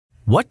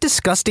What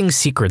disgusting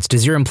secrets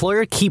does your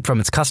employer keep from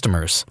its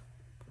customers?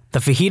 The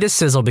fajitas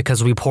sizzle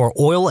because we pour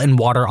oil and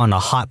water on a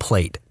hot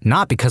plate,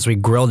 not because we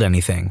grilled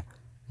anything.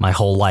 My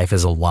whole life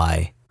is a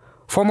lie.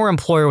 Former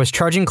employer was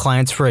charging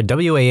clients for a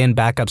WAN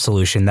backup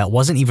solution that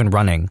wasn't even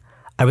running.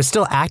 I was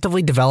still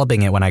actively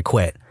developing it when I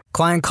quit.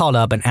 Client called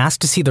up and asked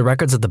to see the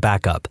records of the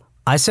backup.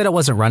 I said it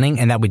wasn't running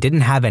and that we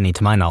didn't have any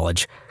to my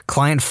knowledge.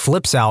 Client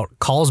flips out,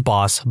 calls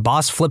boss.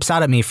 Boss flips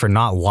out at me for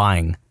not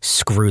lying.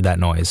 Screw that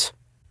noise.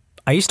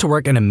 I used to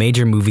work in a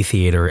major movie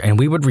theater and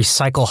we would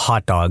recycle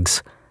hot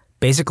dogs.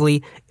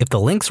 Basically, if the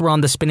links were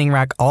on the spinning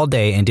rack all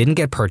day and didn't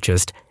get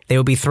purchased, they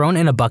would be thrown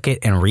in a bucket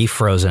and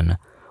refrozen.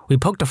 We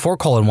poked a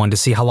fork hole in one to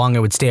see how long it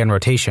would stay on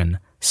rotation.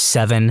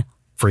 7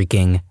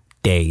 freaking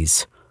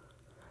days.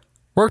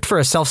 Worked for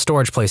a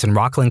self-storage place in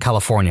Rocklin,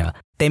 California.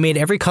 They made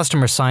every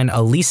customer sign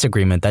a lease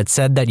agreement that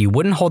said that you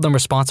wouldn't hold them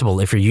responsible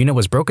if your unit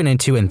was broken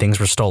into and things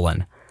were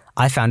stolen.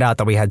 I found out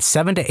that we had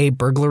 7 to 8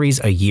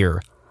 burglaries a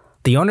year.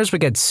 The owners would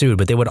get sued,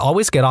 but they would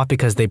always get off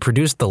because they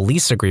produced the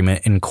lease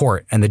agreement in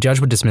court and the judge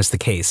would dismiss the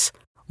case.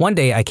 One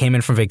day, I came in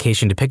from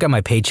vacation to pick up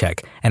my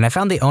paycheck, and I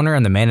found the owner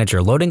and the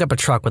manager loading up a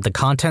truck with the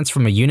contents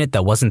from a unit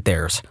that wasn't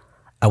theirs.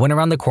 I went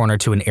around the corner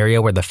to an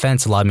area where the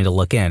fence allowed me to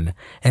look in,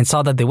 and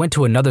saw that they went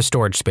to another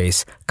storage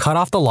space, cut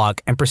off the lock,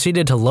 and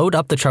proceeded to load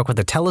up the truck with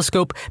a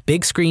telescope,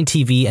 big screen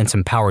TV, and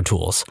some power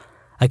tools.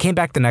 I came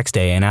back the next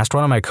day and asked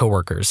one of my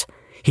coworkers.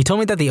 He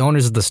told me that the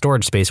owners of the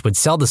storage space would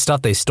sell the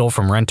stuff they stole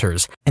from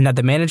renters, and that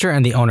the manager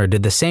and the owner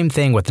did the same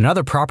thing with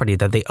another property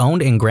that they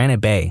owned in Granite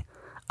Bay.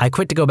 I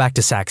quit to go back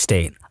to Sac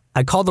State.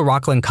 I called the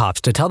Rocklin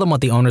cops to tell them what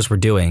the owners were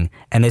doing,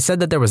 and they said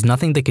that there was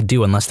nothing they could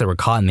do unless they were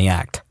caught in the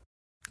act.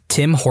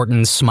 Tim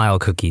Hortons Smile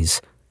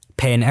Cookies.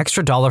 Pay an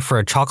extra $1 for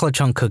a chocolate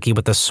chunk cookie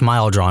with a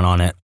smile drawn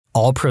on it.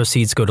 All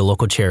proceeds go to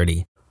local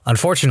charity.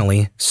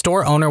 Unfortunately,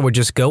 store owner would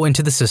just go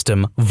into the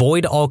system,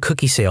 void all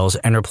cookie sales,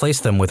 and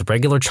replace them with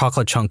regular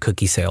chocolate chunk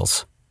cookie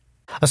sales.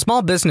 A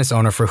small business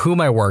owner for whom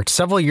I worked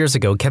several years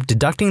ago kept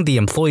deducting the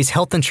employees'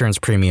 health insurance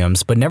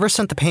premiums but never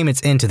sent the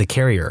payments in to the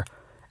carrier.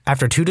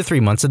 After 2 to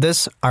 3 months of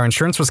this, our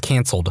insurance was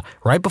canceled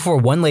right before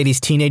one lady's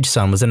teenage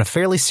son was in a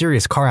fairly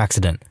serious car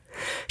accident.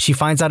 She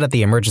finds out at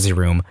the emergency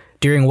room,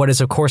 during what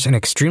is of course an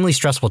extremely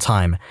stressful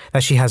time,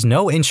 that she has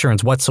no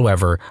insurance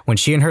whatsoever when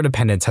she and her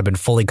dependents have been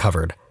fully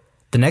covered.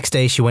 The next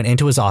day she went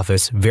into his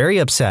office, very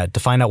upset, to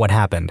find out what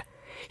happened.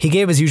 He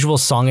gave his usual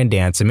song and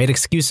dance and made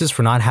excuses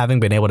for not having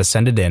been able to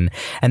send it in,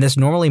 and this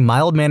normally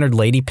mild-mannered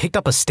lady picked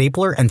up a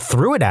stapler and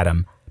threw it at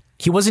him.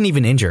 He wasn't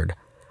even injured.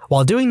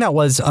 While doing that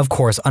was, of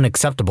course,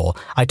 unacceptable,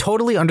 I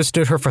totally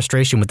understood her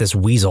frustration with this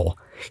weasel.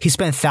 He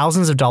spent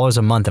thousands of dollars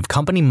a month of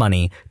company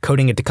money,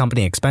 coding it to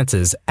company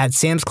expenses, at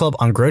Sam's Club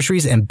on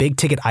groceries and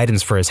big-ticket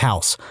items for his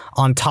house,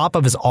 on top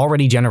of his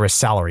already generous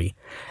salary.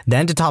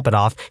 Then, to top it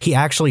off, he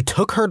actually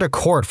took her to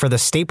court for the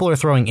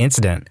stapler-throwing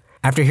incident.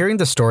 After hearing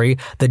the story,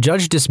 the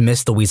judge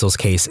dismissed the weasel's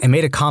case and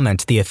made a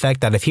comment to the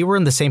effect that if he were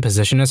in the same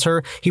position as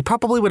her, he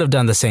probably would have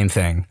done the same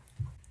thing.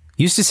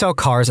 Used to sell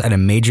cars at a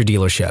major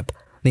dealership.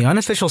 The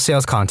unofficial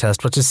sales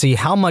contest was to see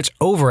how much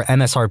over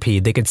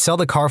MSRP they could sell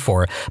the car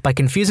for by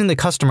confusing the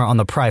customer on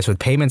the price with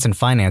payments and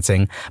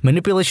financing,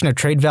 manipulation of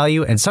trade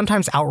value, and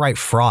sometimes outright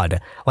fraud,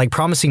 like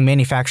promising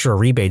manufacturer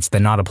rebates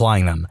then not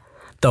applying them.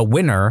 The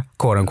winner,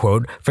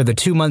 quote-unquote, for the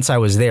 2 months I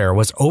was there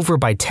was over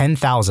by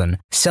 $10,000,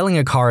 selling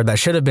a car that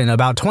should have been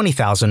about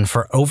 $20,000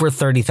 for over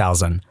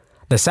 $30,000.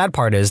 The sad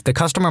part is, the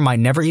customer might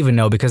never even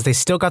know because they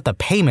still got the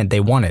payment they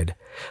wanted.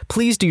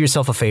 Please do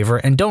yourself a favor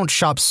and don't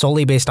shop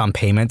solely based on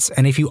payments,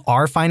 and if you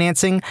are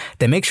financing,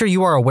 then make sure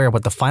you are aware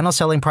what the final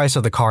selling price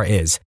of the car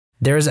is.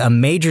 There is a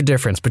major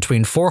difference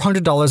between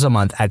 $400 a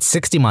month at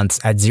 60 months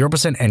at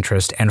 0%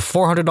 interest and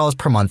 $400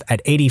 per month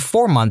at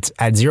 84 months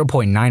at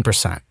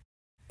 0.9%.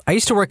 I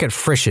used to work at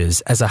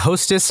Frisch's as a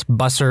hostess,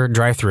 busser,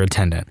 drive-thru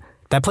attendant.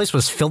 That place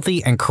was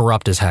filthy and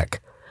corrupt as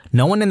heck.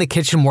 No one in the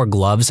kitchen wore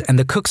gloves, and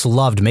the cooks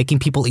loved making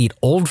people eat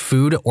old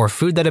food or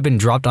food that had been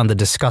dropped on the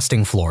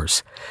disgusting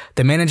floors.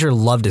 The manager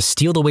loved to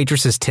steal the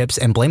waitress's tips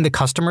and blame the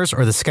customers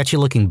or the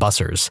sketchy-looking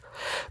bussers.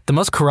 The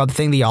most corrupt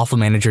thing the awful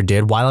manager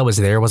did while I was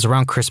there was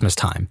around Christmas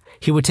time.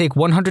 He would take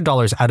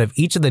 $100 out of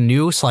each of the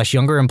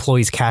new/younger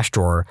employees' cash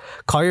drawer,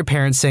 call your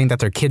parents saying that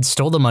their kids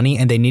stole the money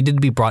and they needed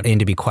to be brought in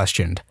to be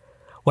questioned.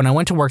 When I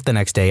went to work the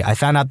next day, I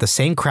found out the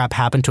same crap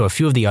happened to a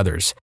few of the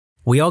others.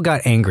 We all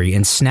got angry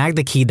and snagged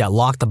the key that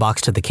locked the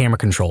box to the camera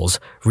controls,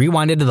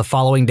 rewinded to the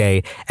following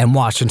day, and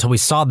watched until we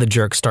saw the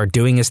jerk start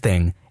doing his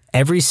thing.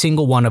 Every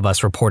single one of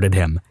us reported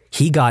him.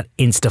 He got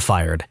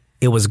insta-fired.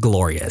 It was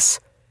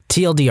glorious.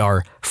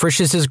 TLDR,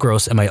 Frisch's is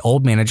gross and my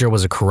old manager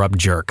was a corrupt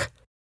jerk.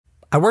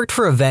 I worked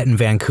for a vet in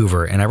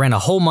Vancouver and I ran a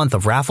whole month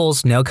of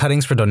raffles, nail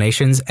cuttings for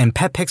donations, and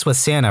pet pics with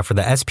Santa for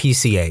the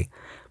SPCA.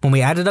 When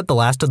we added up the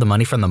last of the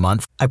money from the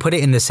month, I put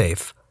it in the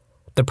safe.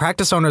 The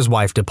practice owner's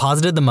wife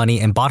deposited the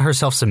money and bought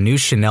herself some new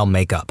Chanel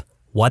makeup.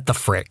 What the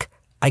frick?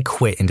 I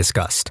quit in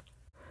disgust.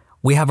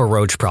 We have a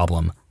roach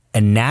problem,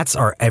 and gnats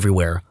are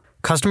everywhere.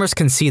 Customers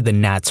can see the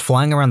gnats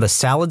flying around the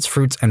salads,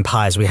 fruits, and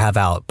pies we have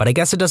out, but I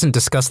guess it doesn't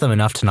disgust them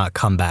enough to not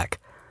come back.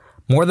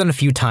 More than a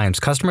few times,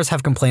 customers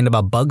have complained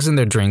about bugs in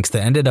their drinks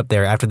that ended up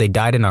there after they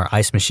died in our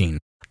ice machine.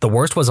 The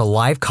worst was a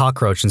live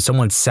cockroach in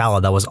someone's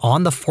salad that was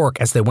on the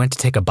fork as they went to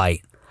take a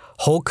bite.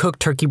 Whole cooked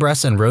turkey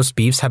breasts and roast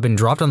beefs have been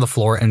dropped on the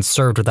floor and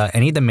served without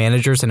any of the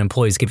managers and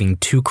employees giving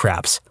two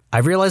craps.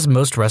 I've realized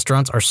most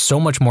restaurants are so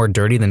much more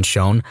dirty than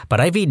shown, but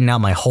I've eaten out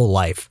my whole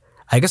life.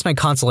 I guess my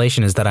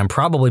consolation is that I'm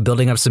probably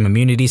building up some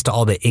immunities to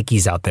all the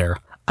ickies out there.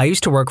 I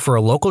used to work for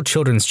a local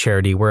children's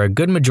charity where a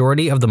good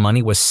majority of the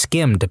money was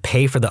skimmed to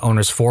pay for the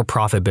owner's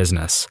for-profit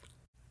business.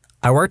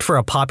 I worked for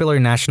a popular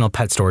national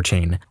pet store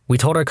chain. We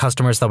told our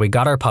customers that we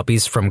got our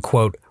puppies from,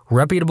 quote,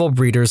 reputable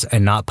breeders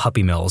and not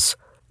puppy mills.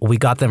 We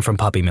got them from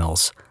puppy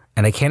mills,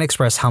 and I can't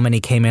express how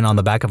many came in on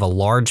the back of a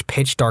large,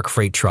 pitch-dark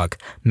freight truck,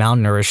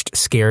 malnourished,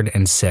 scared,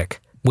 and sick.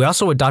 We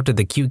also adopted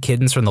the cute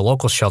kittens from the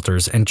local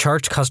shelters and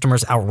charged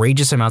customers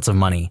outrageous amounts of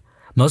money,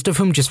 most of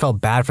whom just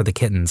felt bad for the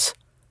kittens.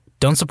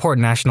 Don't support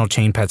national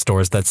chain pet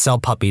stores that sell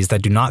puppies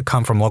that do not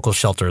come from local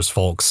shelters,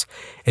 folks.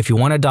 If you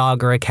want a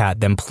dog or a cat,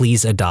 then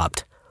please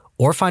adopt.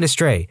 Or find a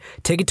stray,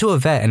 take it to a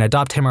vet and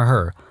adopt him or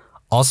her.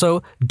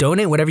 Also,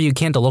 donate whatever you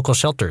can to local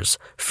shelters.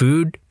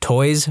 Food,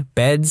 toys,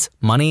 beds,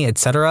 money,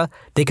 etc.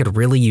 They could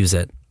really use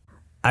it.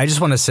 I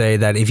just want to say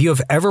that if you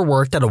have ever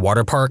worked at a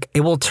water park, it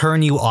will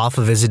turn you off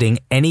of visiting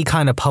any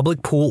kind of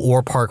public pool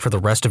or park for the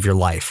rest of your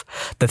life.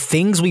 The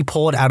things we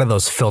pulled out of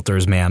those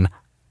filters, man.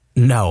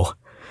 No.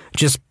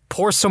 Just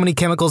pour so many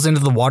chemicals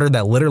into the water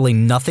that literally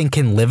nothing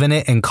can live in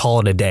it and call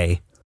it a day.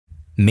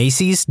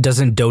 Macy's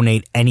doesn't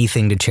donate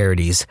anything to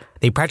charities.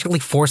 They practically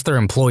force their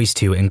employees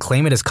to and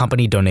claim it as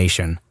company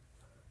donation.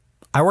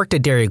 I worked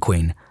at Dairy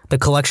Queen. The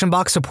collection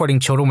box supporting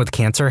children with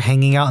cancer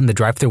hanging out in the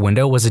drive-thru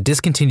window was a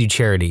discontinued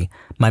charity.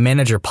 My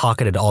manager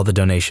pocketed all the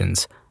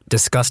donations.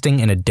 Disgusting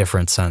in a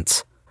different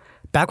sense.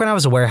 Back when I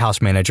was a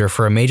warehouse manager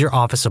for a major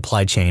office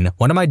supply chain,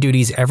 one of my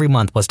duties every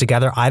month was to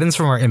gather items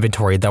from our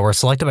inventory that were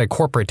selected by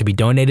corporate to be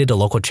donated to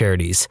local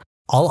charities.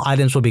 All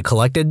items would be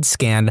collected,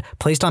 scanned,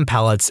 placed on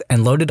pallets,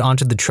 and loaded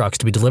onto the trucks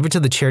to be delivered to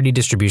the charity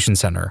distribution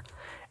center.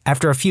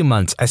 After a few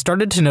months, I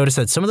started to notice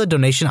that some of the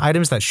donation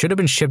items that should have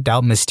been shipped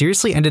out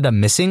mysteriously ended up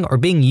missing or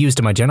being used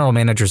in my general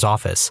manager's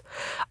office.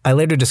 I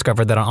later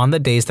discovered that on the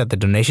days that the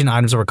donation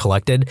items were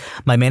collected,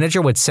 my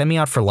manager would send me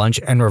out for lunch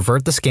and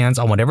revert the scans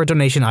on whatever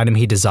donation item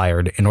he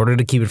desired in order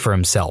to keep it for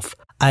himself.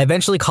 I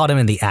eventually caught him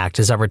in the act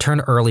as I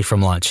returned early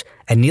from lunch,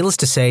 and needless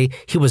to say,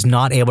 he was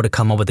not able to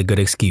come up with a good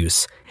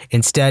excuse.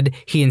 Instead,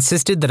 he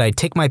insisted that I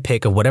take my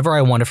pick of whatever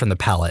I wanted from the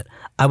pallet.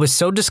 I was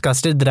so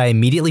disgusted that I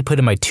immediately put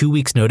in my 2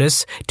 weeks'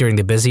 notice during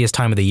the busiest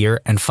time of the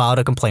year and filed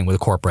a complaint with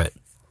corporate.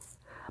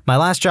 My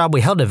last job, we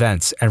held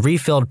events and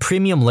refilled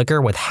premium liquor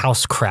with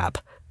house crap.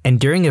 And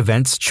during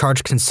events,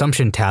 charged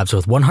consumption tabs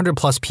with 100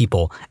 plus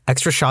people,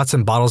 extra shots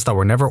and bottles that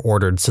were never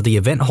ordered so the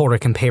event holder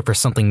can pay for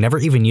something never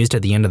even used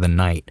at the end of the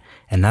night.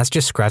 And that's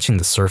just scratching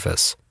the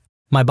surface.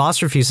 My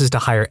boss refuses to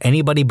hire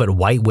anybody but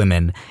white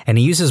women, and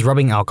he uses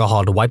rubbing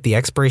alcohol to wipe the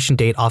expiration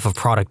date off of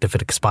product if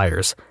it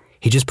expires.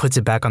 He just puts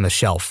it back on the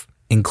shelf,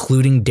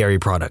 including dairy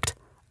product.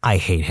 I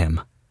hate him.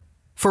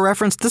 For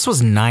reference, this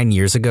was 9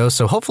 years ago,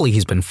 so hopefully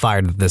he's been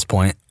fired at this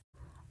point.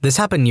 This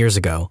happened years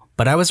ago,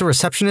 but I was a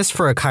receptionist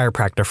for a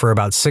chiropractor for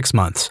about 6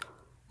 months.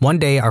 One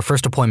day, our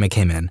first appointment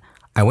came in.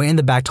 I went in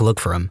the back to look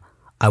for him.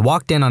 I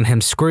walked in on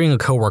him screwing a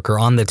coworker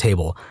on the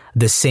table,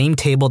 the same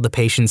table the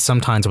patients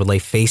sometimes would lay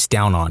face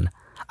down on.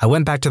 I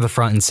went back to the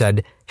front and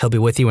said, "He'll be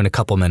with you in a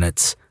couple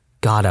minutes."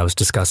 God, I was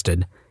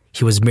disgusted.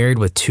 He was married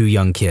with 2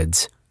 young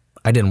kids.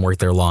 I didn't work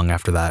there long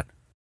after that.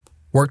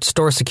 Worked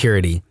store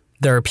security.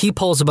 There are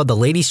peepholes above the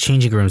ladies'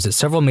 changing rooms at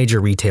several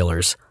major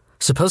retailers.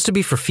 Supposed to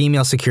be for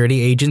female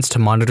security agents to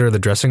monitor the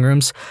dressing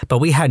rooms, but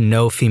we had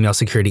no female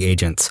security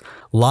agents.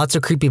 Lots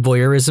of creepy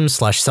voyeurism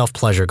 /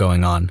 self-pleasure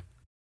going on.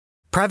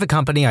 Private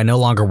company I no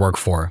longer work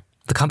for.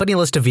 The company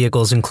list of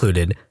vehicles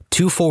included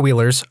 2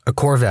 4-wheelers, a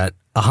Corvette,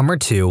 a Hummer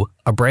II,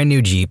 a brand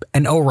new Jeep,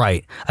 and oh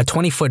right, a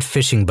 20-foot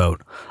fishing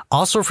boat.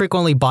 Also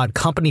frequently bought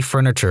company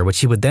furniture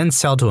which he would then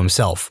sell to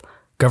himself.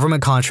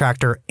 Government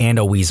contractor and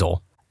a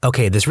weasel.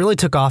 Okay, this really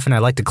took off and I'd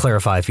like to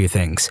clarify a few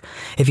things.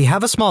 If you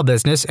have a small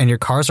business and your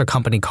cars are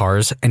company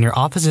cars and your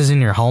office is in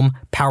your home,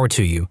 power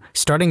to you.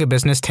 Starting a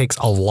business takes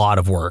a lot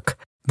of work.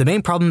 The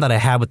main problem that I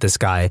had with this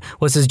guy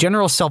was his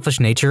general selfish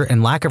nature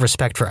and lack of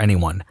respect for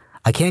anyone.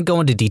 I can't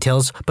go into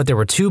details, but there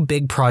were 2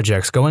 big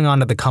projects going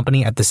on at the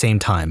company at the same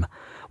time.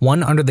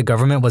 One under the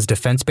government was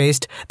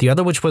defense-based, the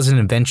other which was an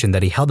invention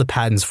that he held the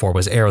patents for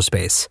was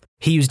aerospace.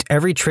 He used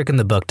every trick in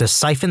the book to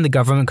siphon the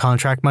government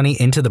contract money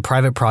into the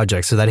private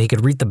project so that he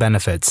could reap the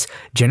benefits,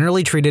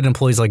 generally treated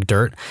employees like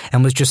dirt,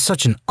 and was just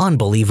such an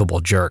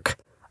unbelievable jerk.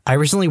 I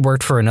recently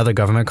worked for another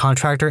government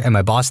contractor and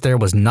my boss there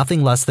was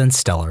nothing less than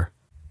stellar.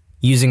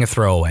 Using a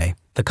throwaway.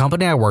 The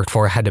company I worked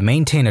for had to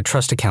maintain a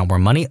trust account where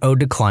money owed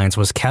to clients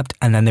was kept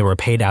and then they were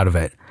paid out of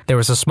it. There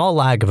was a small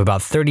lag of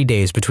about 30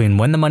 days between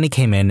when the money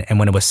came in and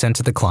when it was sent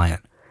to the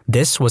client.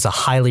 This was a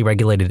highly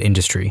regulated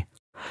industry.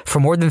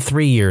 For more than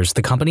 3 years,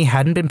 the company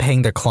hadn't been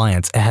paying their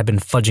clients and had been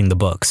fudging the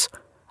books.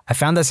 I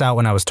found this out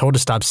when I was told to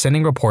stop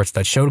sending reports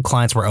that showed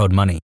clients were owed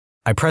money.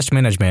 I pressed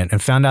management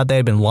and found out they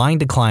had been lying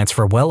to clients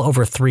for well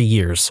over 3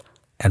 years,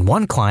 and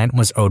one client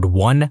was owed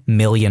 $1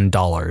 million.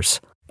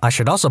 I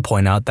should also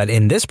point out that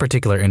in this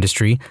particular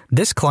industry,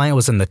 this client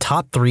was in the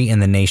top 3 in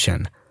the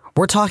nation.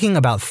 We're talking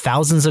about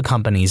thousands of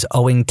companies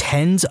owing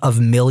tens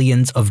of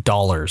millions of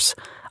dollars.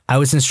 I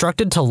was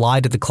instructed to lie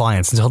to the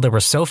clients until they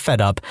were so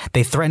fed up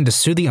they threatened to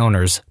sue the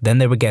owners, then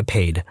they would get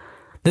paid.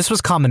 This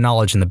was common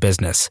knowledge in the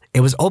business.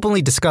 It was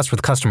openly discussed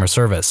with customer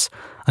service.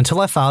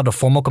 Until I filed a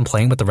formal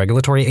complaint with the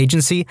regulatory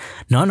agency,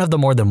 none of the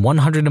more than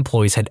 100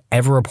 employees had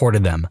ever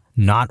reported them.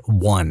 Not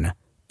one.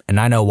 And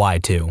I know why,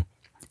 too.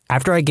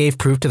 After I gave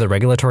proof to the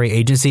regulatory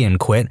agency and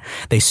quit,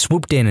 they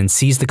swooped in and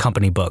seized the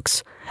company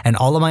books. And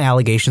all of my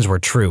allegations were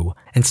true.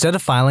 Instead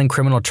of filing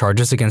criminal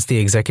charges against the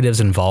executives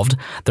involved,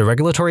 the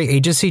regulatory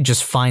agency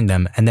just fined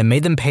them and then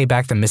made them pay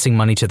back the missing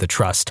money to the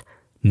trust.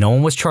 No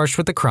one was charged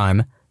with the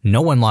crime,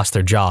 no one lost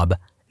their job,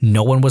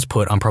 no one was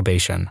put on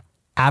probation.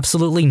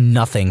 Absolutely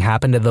nothing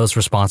happened to those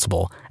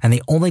responsible, and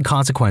the only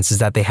consequence is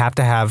that they have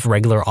to have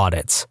regular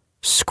audits.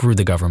 Screw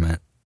the government.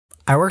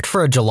 I worked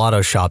for a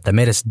gelato shop that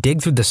made us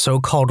dig through the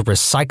so-called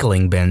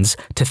recycling bins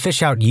to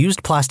fish out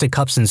used plastic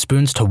cups and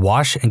spoons to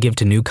wash and give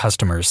to new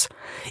customers.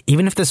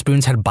 Even if the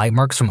spoons had bite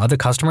marks from other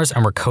customers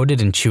and were coated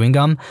in chewing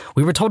gum,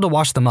 we were told to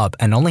wash them up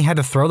and only had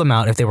to throw them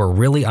out if they were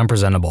really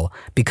unpresentable,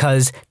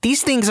 because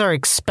these things are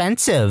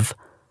expensive.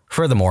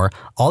 Furthermore,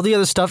 all the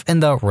other stuff in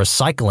the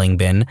recycling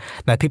bin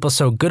that people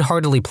so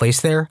good-heartedly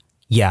placed there,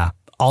 yeah,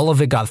 all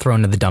of it got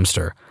thrown in the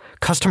dumpster.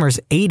 Customers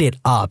ate it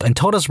up and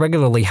told us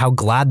regularly how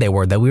glad they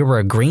were that we were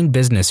a green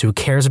business who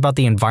cares about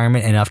the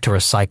environment enough to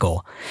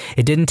recycle.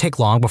 It didn't take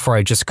long before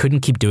I just couldn't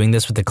keep doing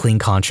this with a clean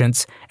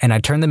conscience, and I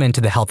turned them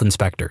into the health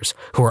inspectors,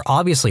 who were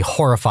obviously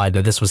horrified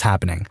that this was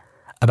happening.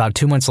 About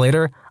 2 months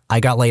later, I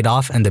got laid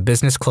off and the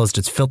business closed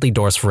its filthy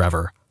doors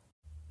forever.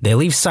 They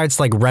leave sites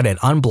like Reddit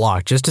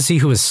unblocked just to see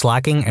who is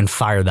slacking and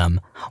fire them.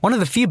 One of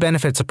the few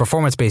benefits of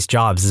performance-based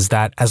jobs is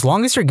that as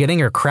long as you're getting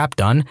your crap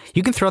done,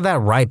 you can throw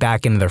that right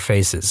back into their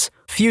faces.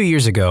 A few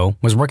years ago,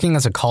 was working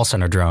as a call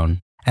center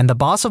drone, and the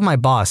boss of my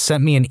boss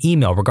sent me an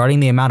email regarding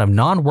the amount of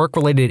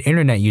non-work-related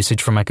internet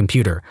usage from my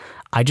computer.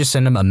 I just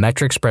sent him a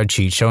metric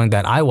spreadsheet showing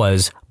that I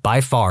was,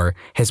 by far,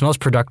 his most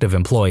productive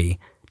employee.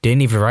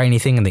 Didn't even write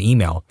anything in the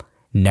email.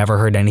 Never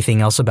heard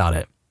anything else about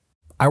it.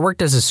 I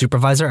worked as a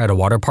supervisor at a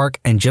water park,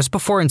 and just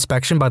before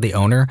inspection by the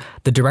owner,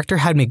 the director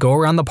had me go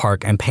around the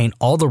park and paint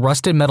all the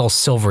rusted metal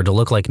silver to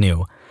look like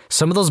new.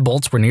 Some of those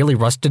bolts were nearly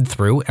rusted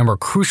through and were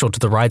crucial to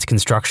the ride's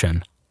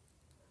construction.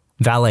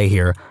 Valet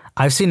here.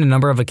 I've seen a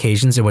number of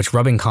occasions in which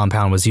rubbing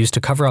compound was used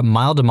to cover up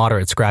mild to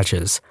moderate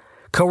scratches.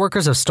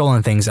 Coworkers have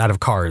stolen things out of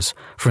cars,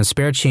 from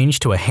spare change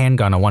to a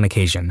handgun on one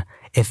occasion.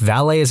 If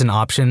valet is an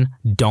option,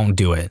 don't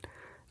do it.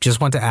 Just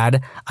want to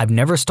add, I've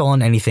never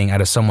stolen anything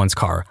out of someone's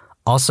car.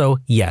 Also,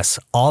 yes,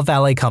 all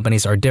valet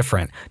companies are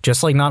different,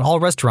 just like not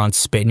all restaurants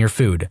spit in your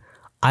food.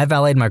 I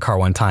valeted my car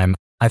one time.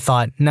 I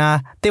thought, nah,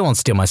 they won't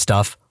steal my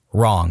stuff.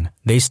 Wrong.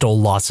 They stole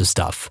lots of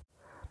stuff.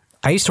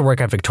 I used to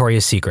work at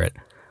Victoria's Secret.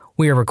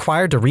 We are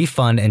required to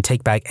refund and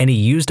take back any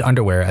used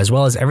underwear as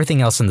well as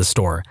everything else in the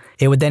store.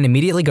 It would then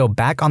immediately go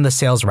back on the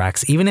sales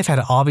racks even if it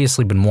had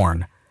obviously been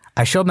worn.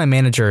 I showed my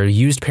manager a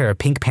used pair of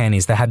pink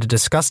panties that had a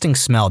disgusting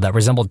smell that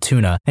resembled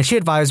tuna, and she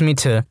advised me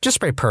to just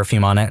spray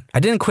perfume on it. I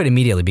didn't quit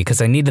immediately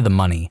because I needed the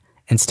money.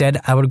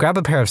 Instead, I would grab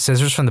a pair of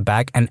scissors from the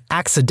back and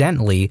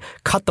accidentally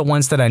cut the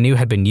ones that I knew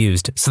had been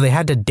used, so they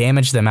had to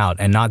damage them out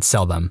and not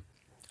sell them.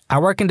 I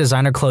work in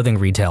designer clothing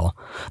retail.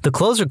 The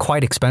clothes are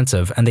quite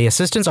expensive, and the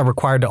assistants are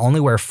required to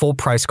only wear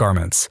full-price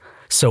garments.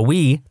 So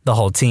we, the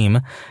whole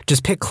team,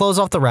 just pick clothes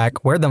off the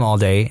rack, wear them all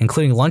day,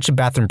 including lunch and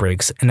bathroom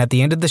breaks, and at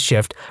the end of the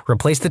shift,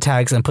 replace the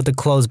tags and put the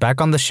clothes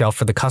back on the shelf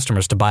for the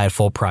customers to buy at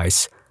full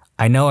price.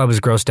 I know I was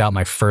grossed out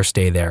my first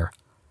day there.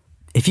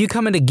 If you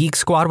come into Geek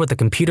Squad with a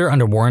computer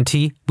under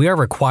warranty, we are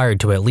required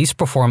to at least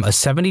perform a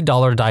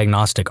 $70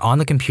 diagnostic on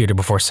the computer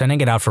before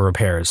sending it out for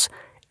repairs.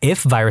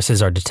 If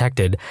viruses are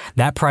detected,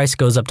 that price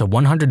goes up to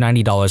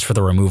 $190 for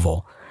the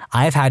removal.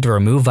 I have had to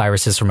remove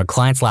viruses from a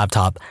client's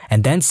laptop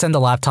and then send the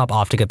laptop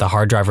off to get the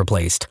hard drive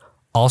replaced.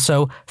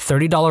 Also,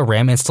 $30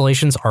 RAM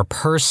installations are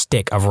per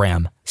stick of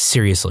RAM.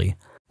 Seriously.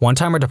 One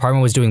time our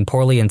department was doing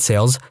poorly in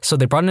sales, so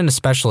they brought in a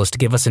specialist to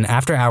give us an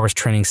after-hours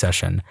training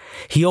session.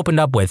 He opened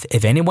up with,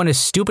 if anyone is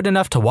stupid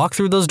enough to walk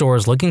through those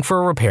doors looking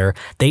for a repair,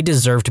 they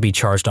deserve to be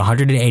charged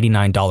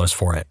 $189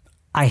 for it.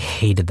 I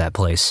hated that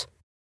place.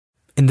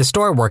 In the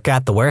store I work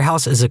at, the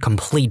warehouse is a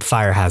complete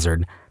fire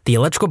hazard. The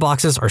electrical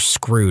boxes are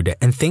screwed,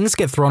 and things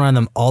get thrown on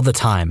them all the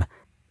time.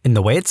 In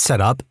the way it's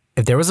set up,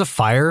 if there was a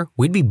fire,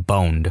 we'd be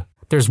boned.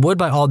 There's wood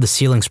by all the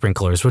ceiling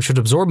sprinklers, which would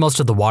absorb most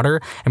of the water,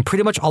 and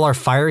pretty much all our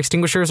fire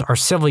extinguishers are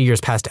several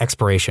years past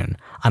expiration.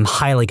 I'm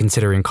highly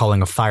considering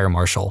calling a fire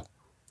marshal.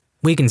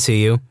 We can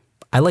see you.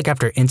 I look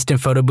after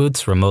instant photo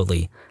booths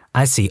remotely.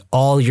 I see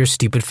all your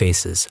stupid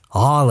faces,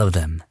 all of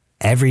them,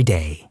 every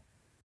day.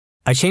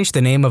 I changed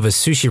the name of a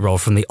sushi roll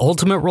from the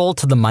Ultimate Roll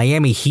to the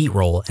Miami Heat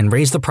Roll and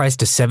raised the price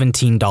to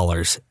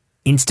 $17.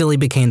 Instantly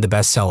became the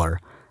bestseller.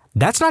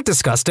 That's not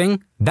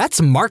disgusting.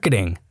 That's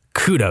marketing.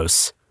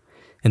 Kudos.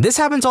 And this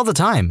happens all the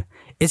time.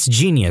 It's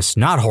genius,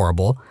 not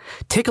horrible.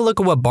 Take a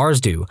look at what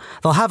bars do.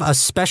 They'll have a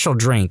special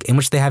drink in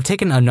which they have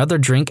taken another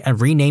drink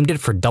and renamed it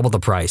for double the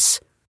price.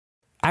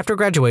 After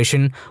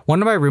graduation, one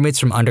of my roommates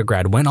from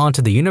undergrad went on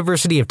to the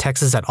University of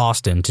Texas at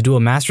Austin to do a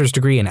master's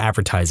degree in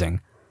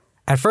advertising.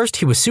 At first,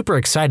 he was super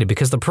excited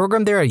because the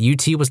program there at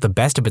UT was the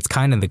best of its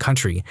kind in the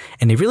country,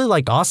 and he really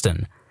liked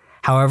Austin.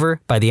 However,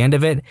 by the end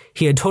of it,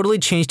 he had totally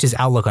changed his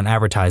outlook on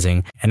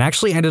advertising and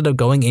actually ended up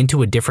going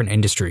into a different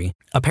industry.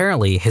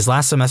 Apparently, his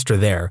last semester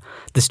there,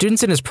 the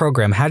students in his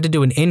program had to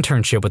do an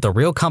internship with a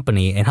real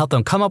company and help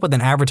them come up with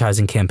an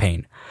advertising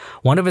campaign.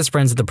 One of his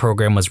friends at the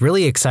program was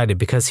really excited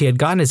because he had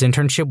gotten his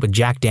internship with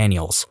Jack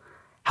Daniels.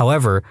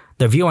 However,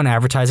 their view on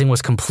advertising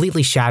was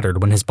completely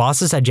shattered when his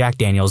bosses at Jack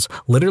Daniels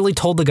literally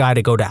told the guy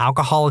to go to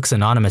Alcoholics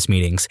Anonymous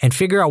meetings and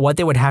figure out what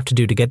they would have to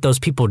do to get those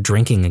people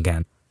drinking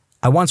again.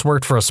 I once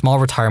worked for a small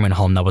retirement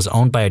home that was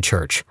owned by a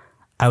church.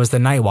 I was the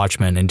night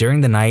watchman, and during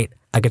the night,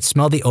 I could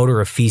smell the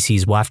odor of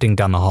feces wafting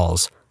down the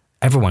halls.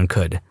 Everyone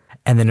could.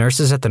 And the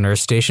nurses at the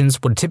nurse stations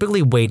would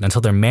typically wait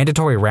until their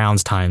mandatory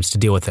rounds times to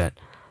deal with it.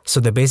 So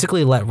they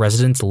basically let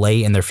residents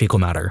lay in their fecal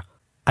matter.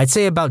 I'd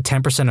say about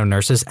 10% of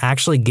nurses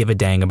actually give a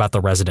dang about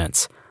the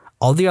residents.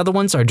 All the other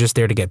ones are just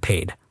there to get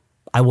paid.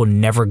 I will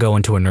never go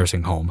into a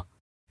nursing home.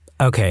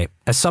 Okay,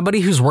 as somebody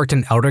who's worked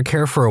in elder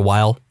care for a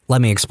while,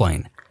 let me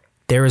explain.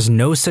 There is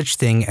no such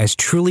thing as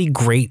truly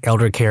great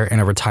elder care in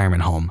a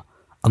retirement home,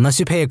 unless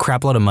you pay a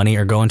crapload of money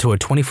or go into a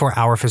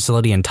 24-hour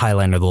facility in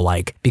Thailand or the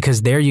like,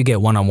 because there you get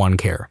one-on-one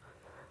care.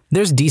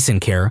 There's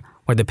decent care,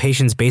 where the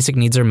patient's basic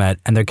needs are met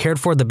and they're cared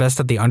for the best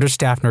that the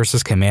understaffed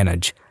nurses can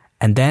manage.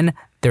 And then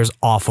there's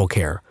awful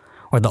care,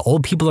 where the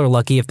old people are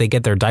lucky if they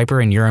get their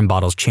diaper and urine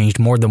bottles changed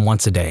more than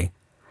once a day.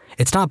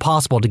 It's not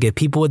possible to give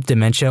people with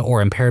dementia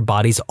or impaired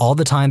bodies all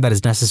the time that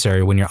is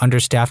necessary when you're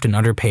understaffed and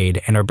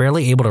underpaid and are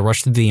barely able to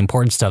rush through the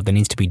important stuff that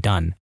needs to be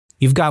done.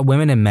 You've got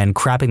women and men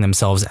crapping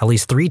themselves at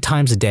least 3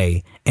 times a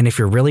day, and if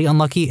you're really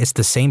unlucky, it's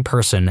the same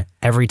person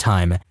every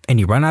time, and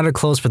you run out of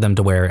clothes for them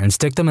to wear and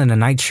stick them in a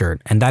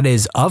nightshirt, and that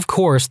is, of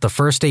course, the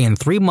first day in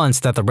 3 months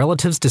that the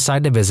relatives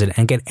decide to visit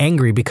and get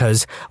angry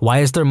because why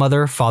is their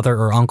mother, father,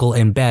 or uncle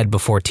in bed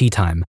before tea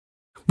time?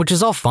 Which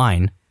is all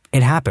fine.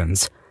 It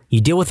happens.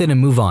 You deal with it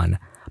and move on.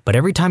 But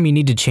every time you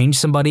need to change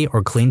somebody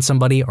or clean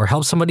somebody or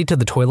help somebody to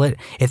the toilet,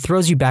 it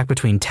throws you back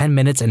between 10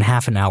 minutes and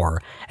half an hour,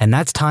 and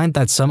that's time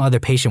that some other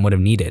patient would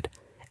have needed.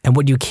 And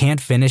what you can't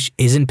finish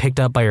isn't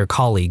picked up by your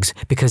colleagues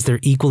because they're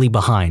equally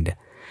behind.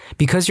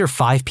 Because you're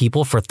 5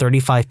 people for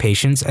 35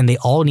 patients and they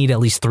all need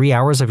at least 3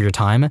 hours of your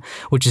time,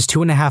 which is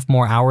 2.5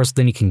 more hours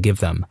than you can give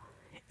them.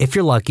 If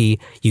you're lucky,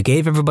 you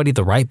gave everybody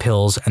the right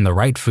pills and the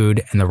right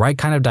food and the right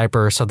kind of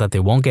diaper so that they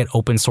won't get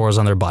open sores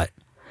on their butt.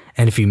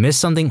 And if you miss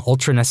something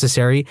ultra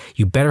necessary,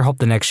 you better hope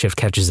the next shift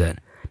catches it.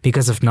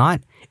 Because if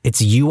not,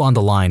 it's you on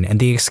the line, and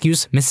the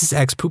excuse Mrs.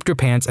 X pooped her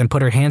pants and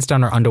put her hands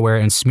down her underwear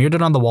and smeared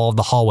it on the wall of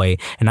the hallway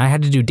and I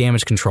had to do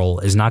damage control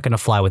is not going to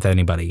fly with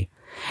anybody.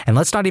 And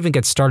let's not even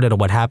get started on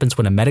what happens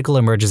when a medical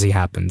emergency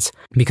happens,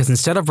 because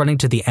instead of running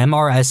to the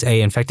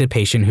MRSA infected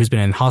patient who's been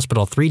in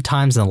hospital 3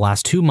 times in the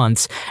last 2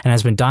 months and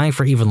has been dying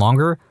for even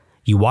longer,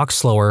 you walk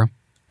slower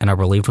and are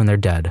relieved when they're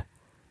dead,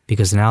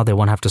 because now they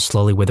won't have to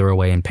slowly wither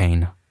away in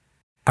pain.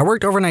 I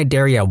worked overnight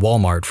dairy at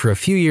Walmart for a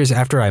few years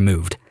after I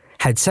moved,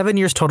 had 7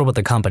 years total with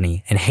the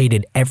company, and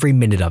hated every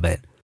minute of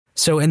it.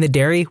 So in the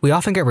dairy, we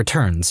often get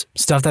returns,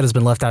 stuff that has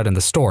been left out in the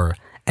store,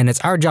 and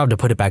it's our job to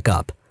put it back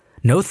up.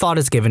 No thought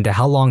is given to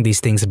how long these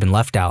things have been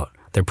left out.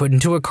 They're put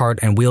into a cart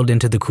and wheeled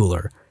into the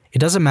cooler. It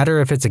doesn't matter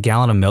if it's a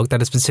gallon of milk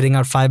that has been sitting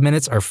out 5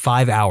 minutes or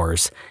 5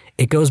 hours.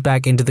 It goes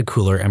back into the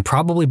cooler and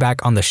probably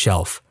back on the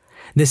shelf.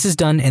 This is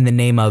done in the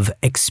name of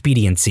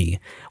expediency,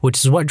 which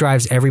is what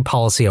drives every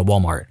policy at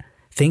Walmart.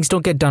 Things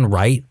don't get done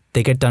right,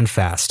 they get done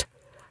fast.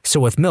 So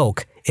with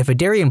milk, if a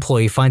dairy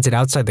employee finds it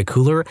outside the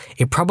cooler,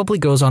 it probably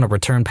goes on a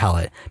return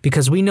pallet,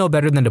 because we know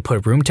better than to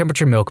put room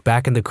temperature milk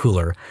back in the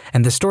cooler,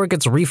 and the store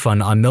gets a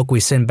refund on milk we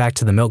send back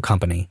to the milk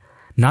company.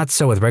 Not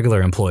so with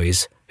regular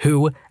employees,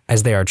 who,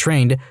 as they are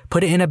trained,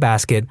 put it in a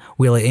basket,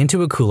 wheel it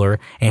into a cooler,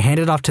 and hand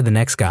it off to the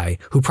next guy,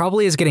 who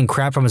probably is getting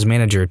crap from his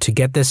manager to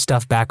get this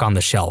stuff back on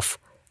the shelf.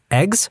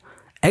 Eggs?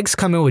 Eggs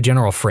come in with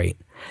general freight.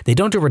 They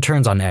don't do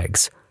returns on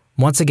eggs.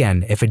 Once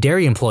again, if a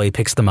dairy employee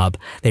picks them up,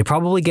 they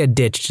probably get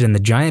ditched in the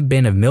giant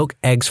bin of milk,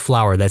 eggs,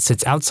 flour that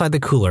sits outside the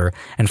cooler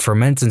and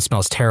ferments and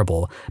smells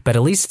terrible, but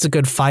at least it's a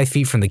good 5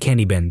 feet from the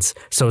candy bins,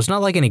 so it's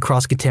not like any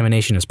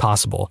cross-contamination is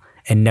possible,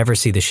 and never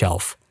see the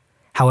shelf.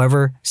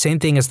 However, same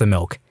thing as the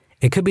milk.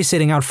 It could be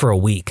sitting out for a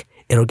week.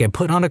 It'll get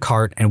put on a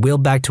cart and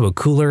wheeled back to a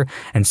cooler,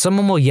 and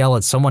someone will yell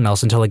at someone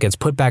else until it gets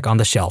put back on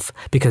the shelf,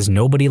 because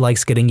nobody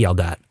likes getting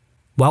yelled at.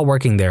 While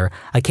working there,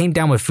 I came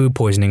down with food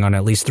poisoning on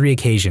at least 3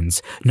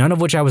 occasions, none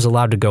of which I was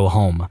allowed to go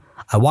home.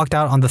 I walked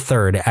out on the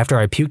 3rd after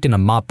I puked in a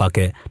mop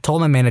bucket,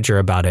 told my manager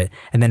about it,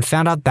 and then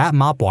found out that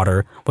mop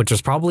water, which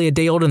was probably a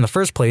day old in the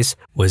first place,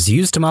 was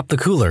used to mop the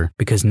cooler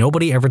because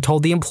nobody ever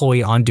told the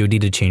employee on duty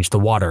to change the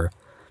water.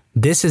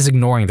 This is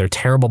ignoring their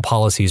terrible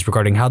policies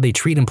regarding how they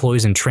treat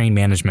employees and train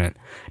management.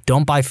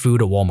 Don't buy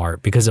food at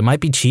Walmart because it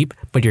might be cheap,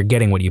 but you're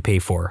getting what you pay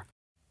for.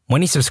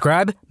 When you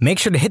subscribe, make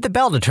sure to hit the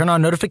bell to turn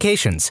on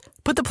notifications.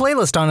 Put the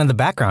playlist on in the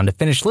background to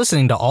finish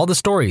listening to all the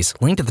stories,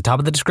 linked at the top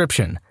of the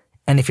description.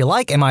 And if you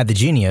like Am I the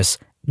Genius,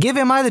 give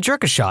Am I the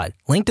Jerk a shot,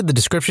 linked in the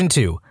description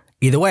too.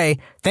 Either way,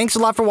 thanks a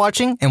lot for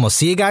watching, and we'll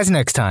see you guys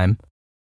next time.